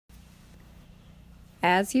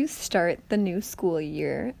As you start the new school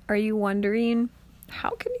year, are you wondering, how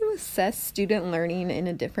can you assess student learning in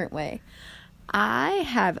a different way? I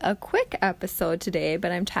have a quick episode today,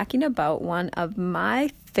 but I'm talking about one of my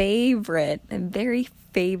favorite and very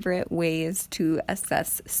favorite ways to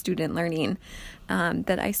assess student learning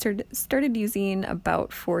that I started using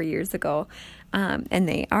about 4 years ago, and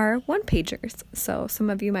they are one-pagers. So some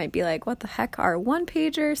of you might be like, what the heck are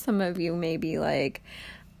one-pagers? Some of you may be like,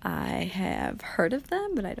 I have heard of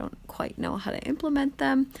them, but I don't quite know how to implement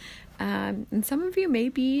them. And some of you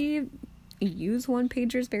maybe use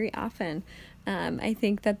one-pagers very often. I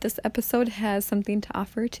think that this episode has something to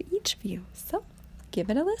offer to each of you. So give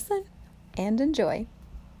it a listen and enjoy.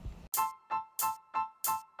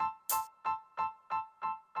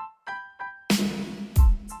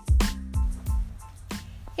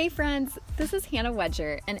 Hey friends, this is Hannah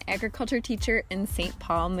Wedger, an agriculture teacher in St.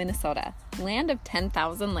 Paul, Minnesota, land of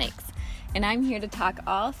 10,000 lakes, and I'm here to talk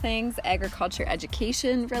all things agriculture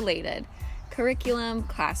education related: curriculum,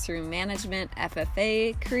 classroom management,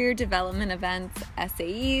 FFA, career development events,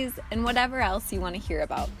 SAEs, and whatever else you want to hear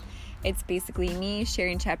about. It's basically me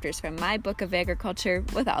sharing chapters from my book of agriculture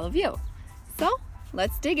with all of you. So,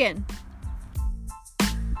 let's dig in.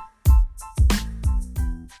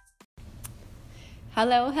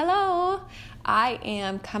 Hello. I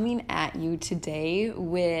am coming at you today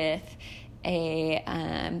with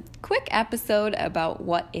a quick episode about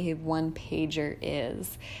what a one-pager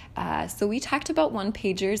is. So we talked about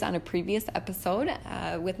one-pagers on a previous episode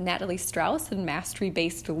with Natalie Strauss and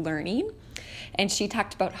Mastery-Based Learning, and she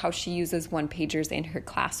talked about how she uses one-pagers in her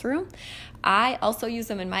classroom. I also use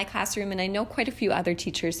them in my classroom, and I know quite a few other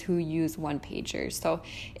teachers who use one-pagers. So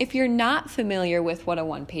if you're not familiar with what a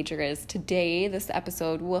one-pager is, today this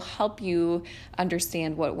episode will help you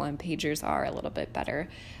understand what one-pagers are a little bit better.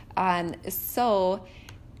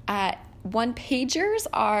 One-pagers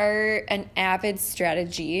are an Avid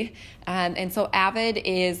strategy, and so Avid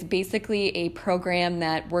is basically a program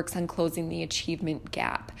that works on closing the achievement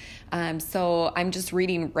gap. So I'm just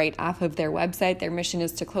reading right off of their website. Their mission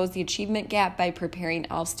is to close the achievement gap by preparing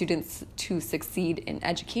all students to succeed in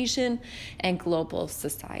education and global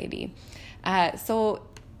society. So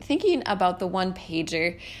thinking about the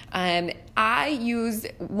one-pager, I use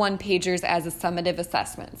one-pagers as a summative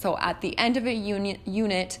assessment. So at the end of a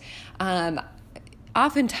unit,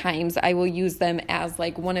 oftentimes I will use them as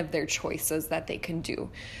like one of their choices that they can do.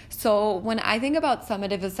 So when I think about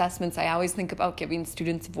summative assessments, I always think about giving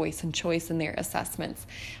students voice and choice in their assessments.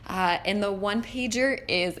 And the one-pager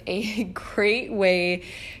is a great way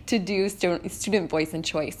to do student voice and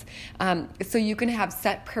choice. So you can have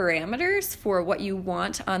set parameters for what you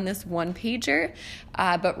want on this one-pager,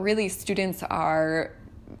 but really students are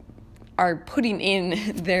putting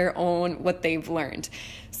in their own, what they've learned.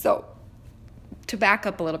 So to back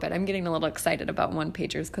up a little bit, I'm getting a little excited about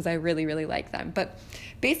one-pagers because I really, really like them. But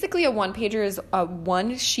basically a one-pager is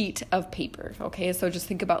one sheet of paper, okay? So just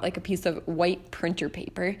think about like a piece of white printer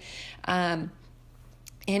paper. And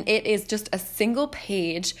it is just a single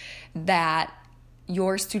page that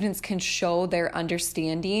your students can show their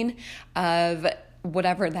understanding of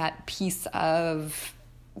whatever that piece of,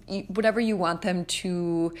 whatever you want them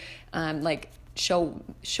to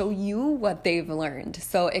show you what they've learned.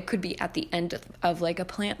 So it could be at the end of like a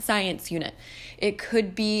plant science unit. It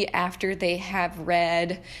could be after they have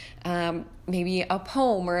read maybe a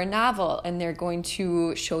poem or a novel, and they're going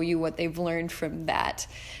to show you what they've learned from that.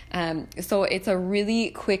 So it's a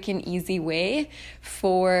really quick and easy way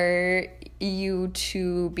for you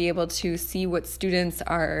to be able to see what students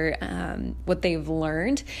are, what they've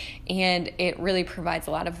learned, and it really provides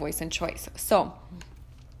a lot of voice and choice. So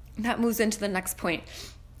that moves into the next point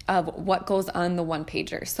of what goes on the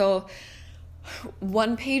one-pager. So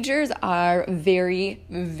one-pagers are very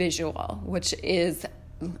visual, which is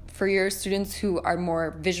for your students who are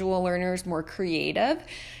more visual learners, more creative.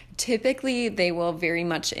 Typically, they will very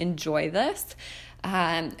much enjoy this.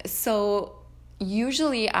 So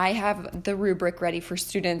usually I have the rubric ready for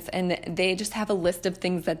students, and they just have a list of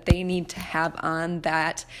things that they need to have on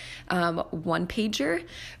that one-pager,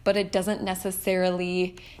 but it doesn't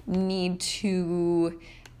necessarily need to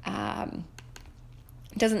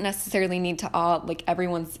all, like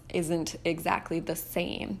everyone's isn't exactly the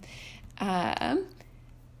same.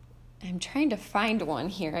 I'm trying to find one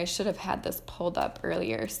here. I should have had this pulled up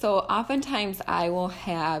earlier. So oftentimes I will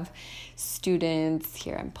have students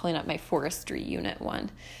here. I'm pulling up my forestry unit one.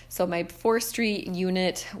 So my forestry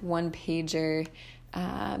unit one-pager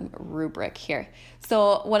rubric here.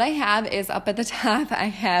 So what I have is up at the top, I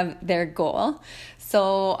have their goal.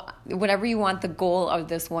 So whatever you want the goal of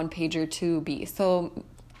this one-pager to be. So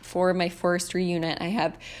for my forestry unit, I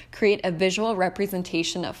have create a visual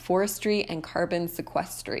representation of forestry and carbon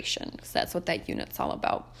sequestration. So that's what that unit's all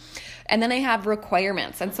about. And then I have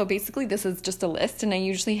requirements. And so basically this is just a list, and I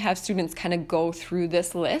usually have students kind of go through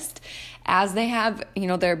this list as they have,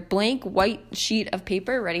 their blank white sheet of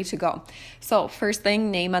paper ready to go. So first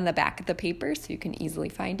thing, name on the back of the paper so you can easily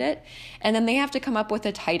find it. And then they have to come up with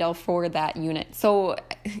a title for that unit. So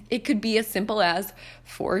it could be as simple as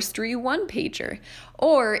Forestry 1-pager,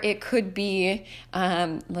 or it could be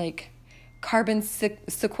like carbon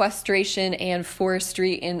sequestration and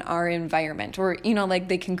forestry in our environment, or,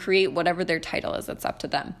 they can create whatever their title is. It's up to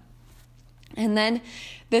them. And then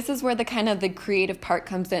this is where the creative part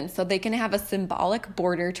comes in. So they can have a symbolic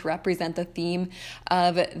border to represent the theme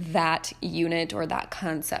of that unit or that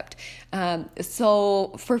concept.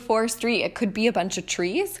 So for forestry, it could be a bunch of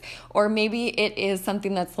trees, or maybe it is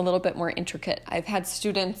something that's a little bit more intricate. I've had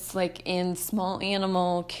students in small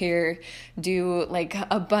animal care do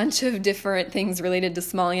a bunch of different things related to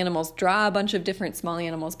small animals, draw a bunch of different small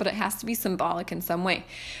animals, but it has to be symbolic in some way.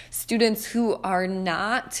 Students who are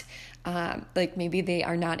not maybe they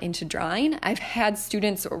are not into drawing, I've had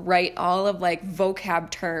students write all of vocab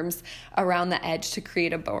terms around the edge to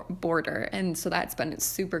create a border. And so that's been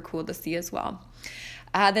super cool to see as well.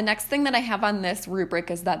 The next thing that I have on this rubric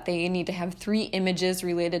is that they need to have 3 images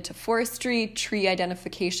related to forestry, tree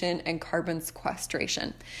identification, and carbon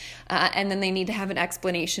sequestration. And then they need to have an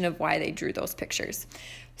explanation of why they drew those pictures.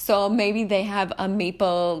 So maybe they have a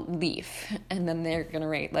maple leaf, and then they're going to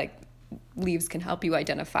write leaves can help you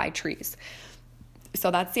identify trees.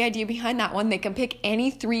 So that's the idea behind that one. They can pick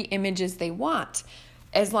any 3 images they want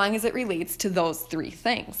as long as it relates to those 3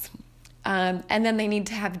 things. And then they need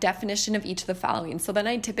to have definition of each of the following. So then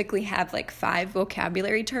I typically have 5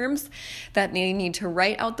 vocabulary terms that they need to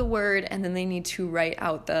write out the word, and then they need to write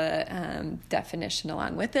out the definition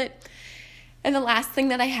along with it. And the last thing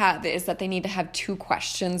that I have is that they need to have 2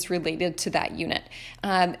 questions related to that unit.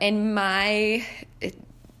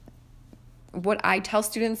 What I tell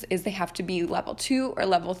students is they have to be level 2 or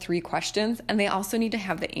level 3 questions, and they also need to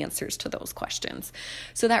have the answers to those questions.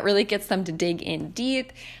 So that really gets them to dig in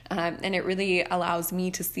deep, and it really allows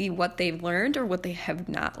me to see what they've learned or what they have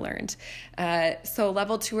not learned. So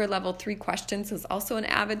level 2 or level 3 questions is also an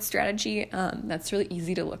AVID strategy. That's really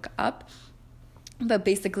easy to look up, but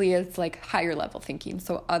basically it's higher level thinking.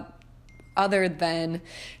 So other than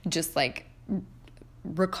just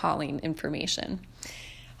recalling information.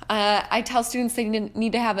 I tell students they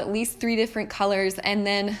need to have at least 3 different colors. And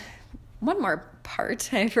then one more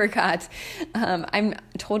part I forgot. I'm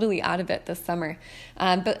totally out of it this summer.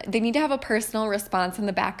 But they need to have a personal response on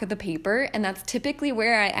the back of the paper. And that's typically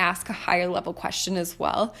where I ask a higher level question as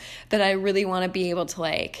well, that I really want to be able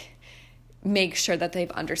to make sure that they've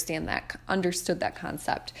understood that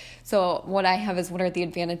concept. So what I have is, what are the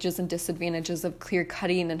advantages and disadvantages of clear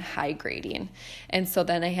cutting and high grading? And so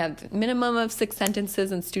then I have minimum of 6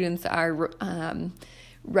 sentences, and students are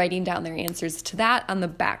writing down their answers to that on the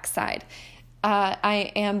back side.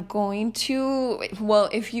 I am going to,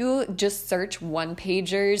 if you just search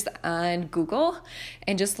 1-pagers on Google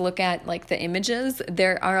and just look at the images,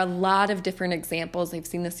 there are a lot of different examples. I've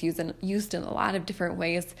seen this used in a lot of different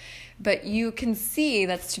ways, but you can see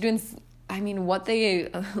that students, what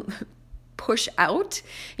they push out,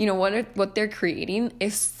 what they're creating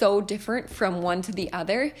is so different from one to the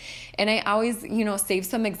other. And I always, save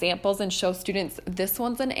some examples and show students, this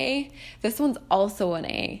one's an A, this one's also an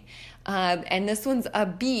A. And this one's a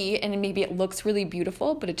B, and maybe it looks really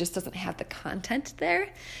beautiful, but it just doesn't have the content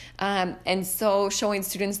there. And so showing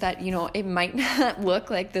students that, it might not look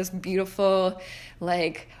like this beautiful,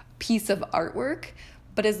 piece of artwork,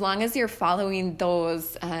 but as long as you're following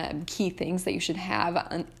those key things that you should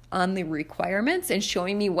have on the requirements and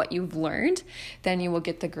showing me what you've learned, then you will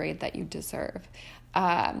get the grade that you deserve.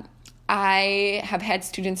 I have had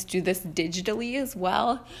students do this digitally as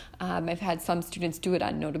well. I've had some students do it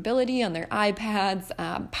on Notability, on their iPads,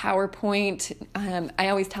 PowerPoint. I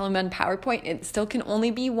always tell them on PowerPoint, it still can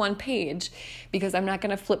only be 1 page, because I'm not going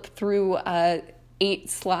to flip through a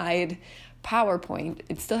 8-slide PowerPoint.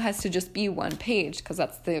 It still has to just be 1 page, because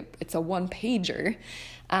it's a 1-pager.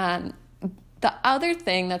 The other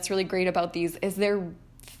thing that's really great about these is they're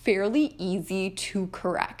fairly easy to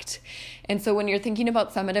correct. And so when you're thinking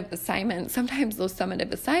about summative assignments, sometimes those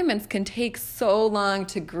summative assignments can take so long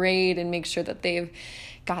to grade and make sure that they've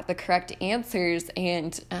got the correct answers.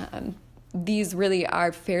 And these really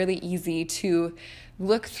are fairly easy to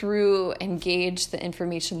look through and gauge the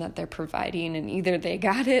information that they're providing, and either they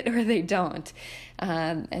got it or they don't.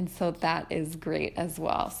 And so that is great as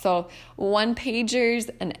well. So one-pagers,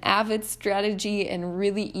 an avid strategy, and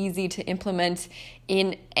really easy to implement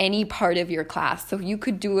in any part of your class. So you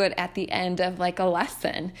could do it at the end of like a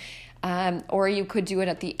lesson. Or you could do it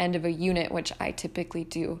at the end of a unit, which I typically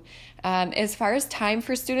do. As far as time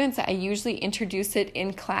for students, I usually introduce it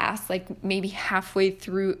in class, like maybe halfway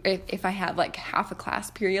through, if I have like half a class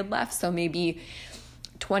period left. So maybe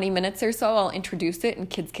 20 minutes or so, I'll introduce it and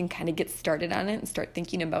kids can kind of get started on it and start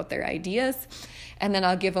thinking about their ideas. And then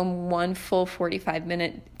I'll give them one full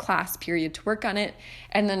 45-minute class period to work on it.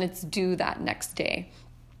 And then it's due that next day.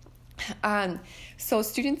 So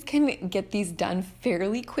students can get these done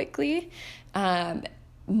fairly quickly.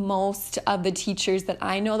 Most of the teachers that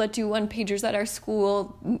I know that do one-pagers at our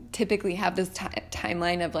school typically have this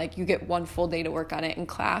timeline of like you get one full day to work on it in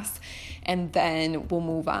class, and then we'll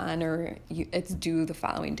move on, or it's due the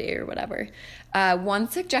following day or whatever. One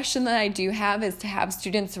suggestion that I do have is to have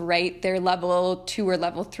students write their level 2 or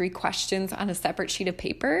level 3 questions on a separate sheet of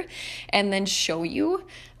paper and then show you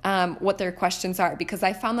what their questions are, because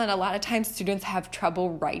I found that a lot of times students have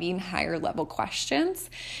trouble writing higher level questions.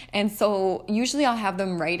 And so usually I'll have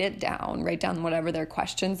them write down whatever their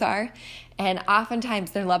questions are. And oftentimes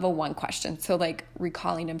they're level 1 questions, so like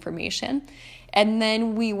recalling information. And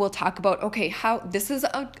then we will talk about, okay, how this is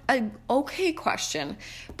a okay question,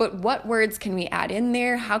 but what words can we add in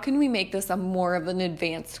there? How can we make this a more of an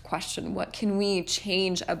advanced question? What can we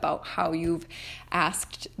change about how you've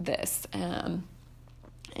asked this?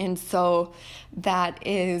 And so that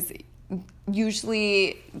is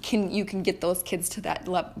usually you can get those kids to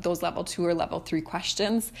those level 2 or level 3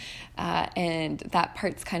 questions. And that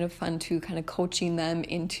part's kind of fun too, kind of coaching them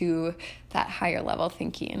into that higher level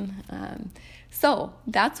thinking. So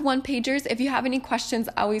that's one-pagers. If you have any questions,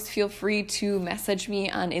 always feel free to message me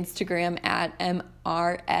on Instagram at MRSWEDGER.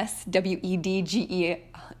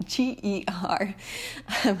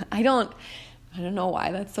 I don't know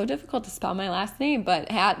why that's so difficult to spell my last name, but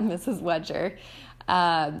at Mrs. Wedger.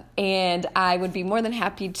 And I would be more than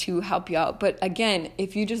happy to help you out. But again,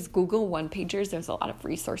 if you just Google one-pagers, there's a lot of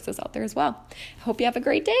resources out there as well. I hope you have a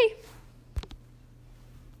great day.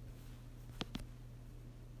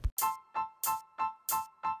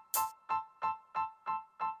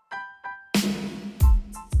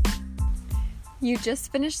 You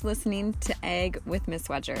just finished listening to Ag with Miss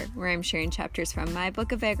Wedger, where I'm sharing chapters from my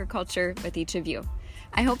book of agriculture with each of you.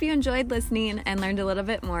 I hope you enjoyed listening and learned a little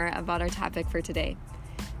bit more about our topic for today.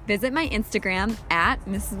 Visit my Instagram at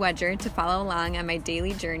Mrs. Wedger to follow along on my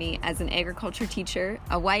daily journey as an agriculture teacher,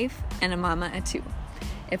 a wife, and a mama at 2.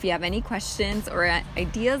 If you have any questions or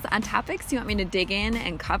ideas on topics you want me to dig in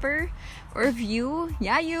and cover, or if you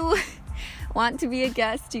want to be a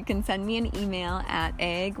guest, you can send me an email at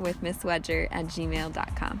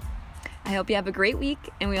agwithmisswedger@gmail.com. I hope you have a great week,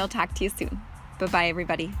 and we will talk to you soon. Bye-bye,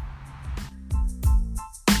 everybody.